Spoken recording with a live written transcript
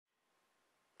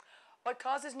What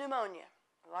causes pneumonia?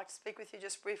 I'd like to speak with you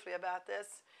just briefly about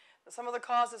this. Some of the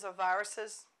causes are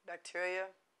viruses, bacteria,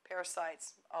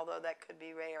 parasites, although that could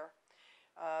be rare.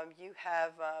 You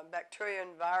have bacteria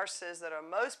and viruses that are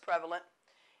most prevalent.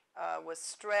 With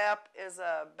strep is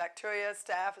a bacteria,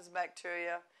 staph is a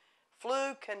bacteria.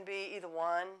 Flu can be either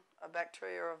one, a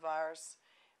bacteria or a virus.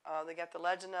 They get the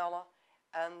Legionella,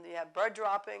 and you have bird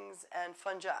droppings and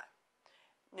fungi.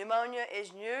 Pneumonia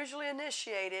is usually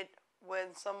initiated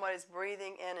when someone is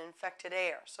breathing in infected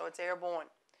air, so it's airborne.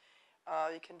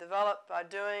 You can develop by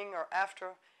doing or after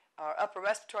upper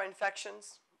respiratory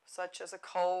infections, such as a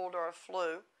cold or a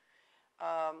flu.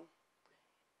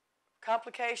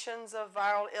 Complications of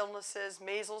viral illnesses,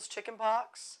 measles,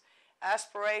 chickenpox,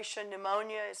 aspiration,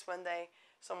 pneumonia is when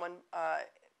someone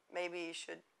maybe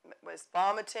was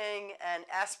vomiting and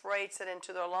aspirates it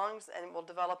into their lungs and will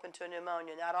develop into a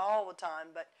pneumonia. Not all the time,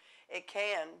 but it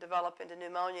can develop into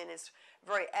pneumonia, and it's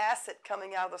very acid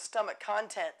coming out of the stomach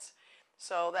contents.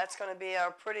 So that's going to be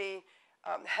a pretty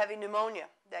heavy pneumonia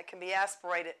that can be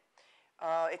aspirated.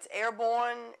 It's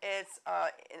airborne. It's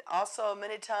also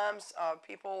many times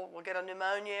people will get a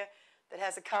pneumonia that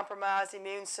has a compromised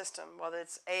immune system, whether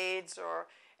it's AIDS or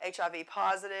HIV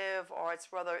positive, or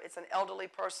whether it's an elderly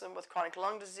person with chronic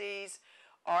lung disease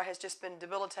or has just been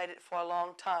debilitated for a long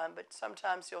time. But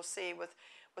sometimes you'll see with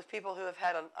people who have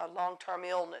had a long-term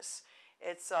illness,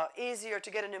 it's easier to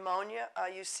get a pneumonia.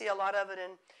 You see a lot of it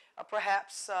in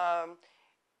perhaps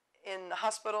in the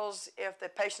hospitals if the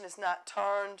patient is not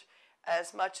turned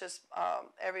as much as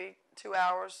every 2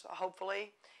 hours,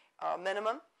 hopefully,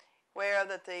 minimum, where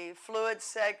that the fluid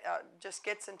just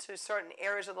gets into certain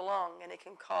areas of the lung and it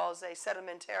can cause a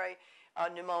sedimentary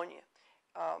pneumonia.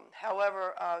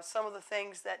 However, some of the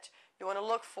things that you want to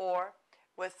look for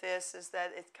with this is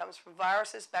that it comes from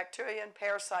viruses, bacteria, and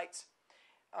parasites.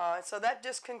 So that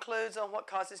just concludes on what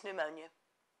causes pneumonia.